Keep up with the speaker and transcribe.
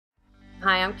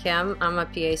I'm Kim. I'm a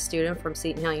PA student from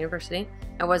Seton Hill University.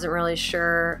 I wasn't really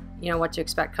sure, what to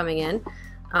expect coming in,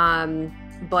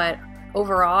 but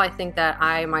overall, I think that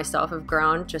I myself have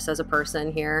grown just as a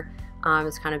person here.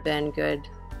 It's kind of been good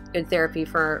therapy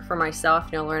for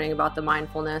myself, learning about the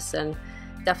mindfulness, and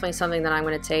definitely something that I'm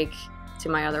going to take to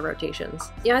my other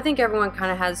rotations. I think everyone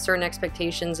kind of has certain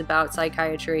expectations about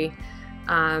psychiatry.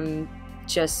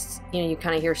 You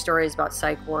kind of hear stories about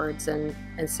psych wards and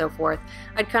so forth.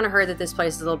 I'd kind of heard that this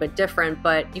place is a little bit different,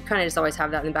 but you kind of just always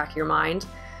have that in the back of your mind.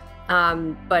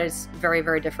 But it's very,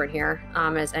 very different here,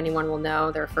 as anyone will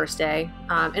know their first day,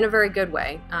 in a very good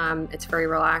way. It's very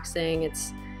relaxing.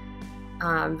 It's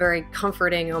very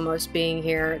comforting almost being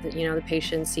here. The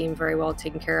patients seem very well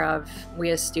taken care of. We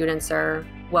as students are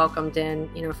welcomed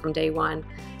in, from day one.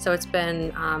 So it's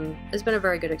been a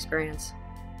very good experience.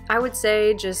 I would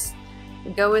say just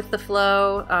go with the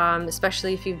flow,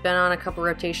 especially if you've been on a couple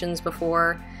rotations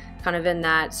before, kind of in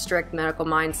that strict medical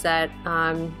mindset.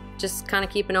 Just kind of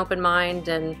keep an open mind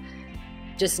and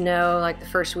just know, like, the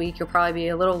first week you'll probably be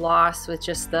a little lost with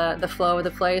just the flow of the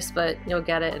place, but you'll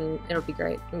get it and it'll be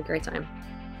great. It'll be a great time.